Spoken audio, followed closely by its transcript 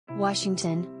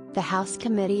Washington, the House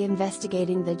committee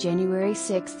investigating the January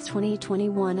 6,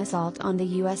 2021 assault on the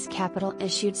U.S. Capitol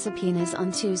issued subpoenas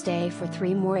on Tuesday for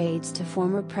 3 more aides to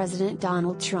former President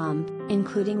Donald Trump,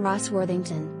 including Ross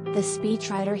Worthington, the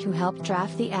speechwriter who helped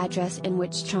draft the address in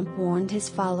which Trump warned his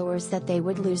followers that they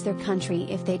would lose their country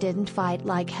if they didn't fight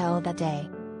like hell that day.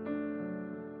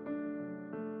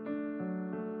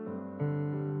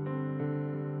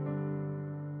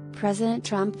 President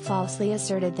Trump falsely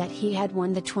asserted that he had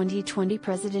won the 2020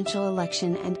 presidential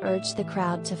election and urged the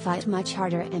crowd to fight much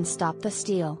harder and stop the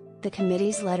steal, the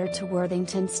committee's letter to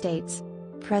Worthington states.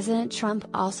 President Trump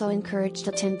also encouraged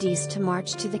attendees to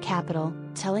march to the Capitol,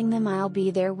 telling them "I'll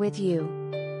be there with you."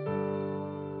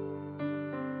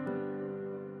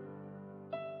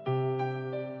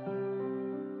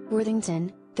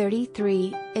 Worthington,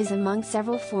 33, is among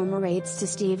several former aides to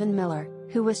Stephen Miller,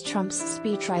 who was Trump's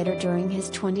speechwriter during his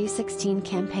 2016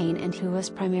 campaign and who was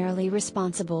primarily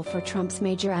responsible for Trump's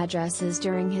major addresses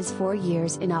during his 4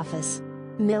 years in office.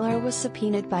 Miller was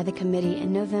subpoenaed by the committee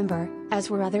in November, as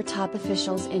were other top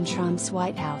officials in Trump's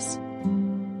White House.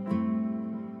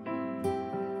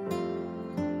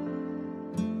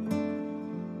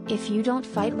 "If you don't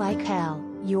fight like hell,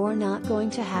 you're not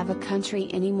going to have a country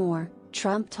anymore,"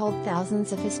 Trump told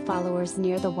thousands of his followers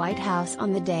near the White House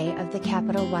on the day of the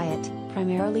Capitol riot,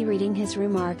 primarily reading his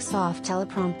remarks off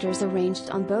teleprompters arranged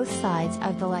on both sides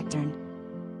of the lectern.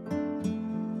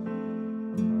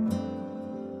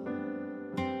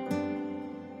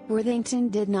 Worthington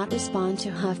did not respond to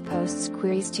HuffPost's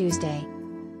queries Tuesday.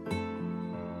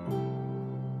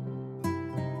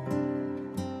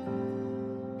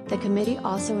 The committee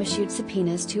also issued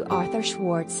subpoenas to Arthur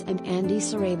Schwartz and Andy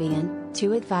Surabian,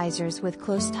 2 advisors with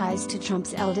close ties to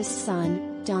Trump's eldest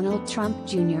son, Donald Trump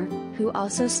Jr., who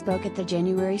also spoke at the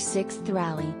January 6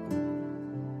 rally.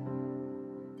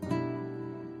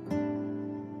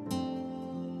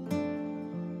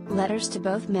 Letters to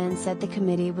both men said the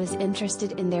committee was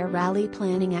interested in their rally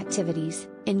planning activities,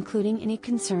 including any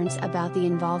concerns about the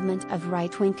involvement of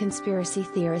right-wing conspiracy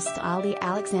theorists Ali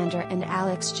Alexander and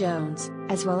Alex Jones,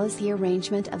 as well as the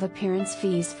arrangement of appearance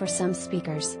fees for some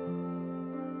speakers.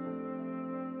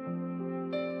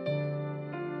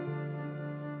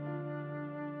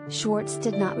 Schwartz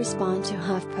did not respond to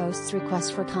HuffPost's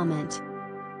request for comment.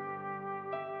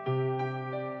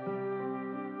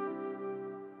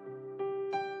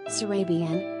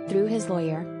 Surabian, through his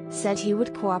lawyer, said he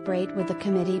would cooperate with the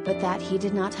committee but that he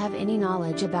did not have any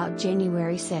knowledge about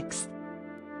January 6.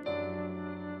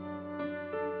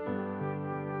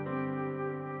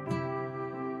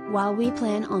 "While we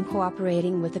plan on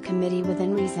cooperating with the committee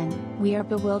within reason, we are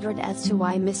bewildered as to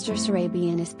why Mr.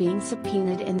 Surabian is being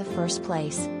subpoenaed in the first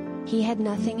place. He had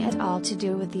nothing at all to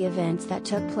do with the events that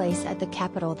took place at the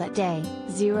Capitol that day,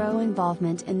 zero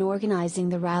involvement in organizing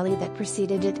the rally that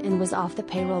preceded it, and was off the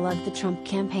payroll of the Trump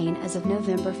campaign as of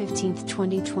November 15,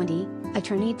 2020,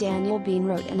 Attorney Daniel Bean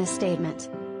wrote in a statement.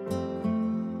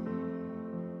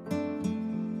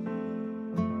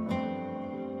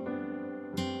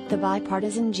 The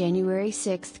bipartisan January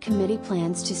 6 committee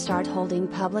plans to start holding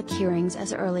public hearings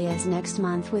as early as next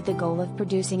month with the goal of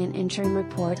producing an interim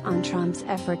report on Trump's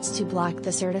efforts to block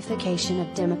the certification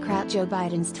of Democrat Joe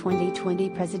Biden's 2020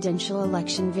 presidential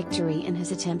election victory in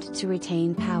his attempt to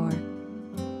retain power.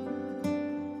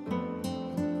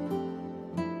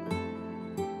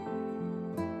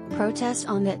 Protests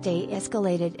on that day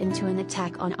escalated into an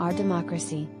attack on our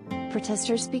democracy.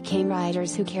 Protesters became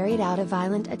rioters who carried out a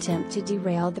violent attempt to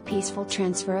derail the peaceful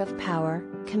transfer of power,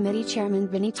 Committee Chairman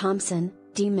Benny Thompson,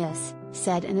 D-Miss,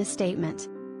 said in a statement.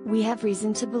 "We have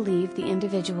reason to believe the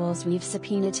individuals we've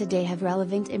subpoenaed today have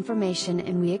relevant information,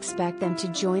 and we expect them to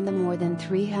join the more than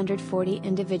 340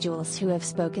 individuals who have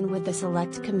spoken with the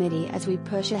Select Committee as we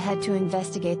push ahead to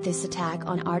investigate this attack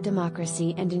on our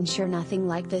democracy and ensure nothing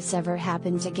like this ever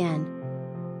happens again."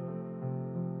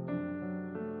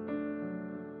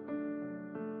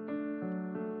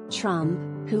 Trump,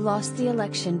 who lost the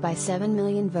election by 7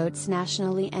 million votes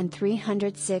nationally and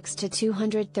 306 to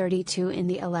 232 in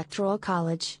the Electoral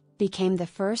College, became the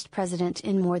first president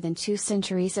in more than 2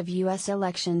 centuries of U.S.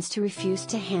 elections to refuse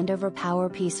to hand over power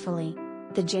peacefully.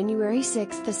 The January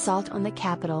 6 assault on the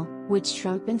Capitol, which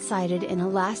Trump incited in a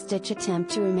last-ditch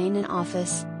attempt to remain in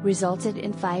office, resulted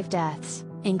in 5 deaths,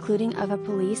 including of a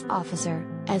police officer,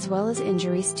 as well as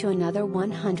injuries to another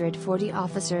 140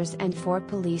 officers and 4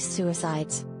 police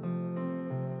suicides.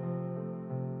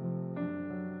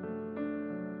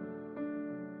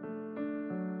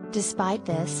 Despite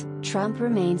this, Trump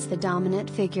remains the dominant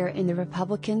figure in the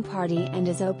Republican Party and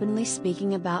is openly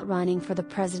speaking about running for the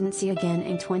presidency again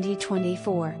in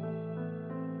 2024.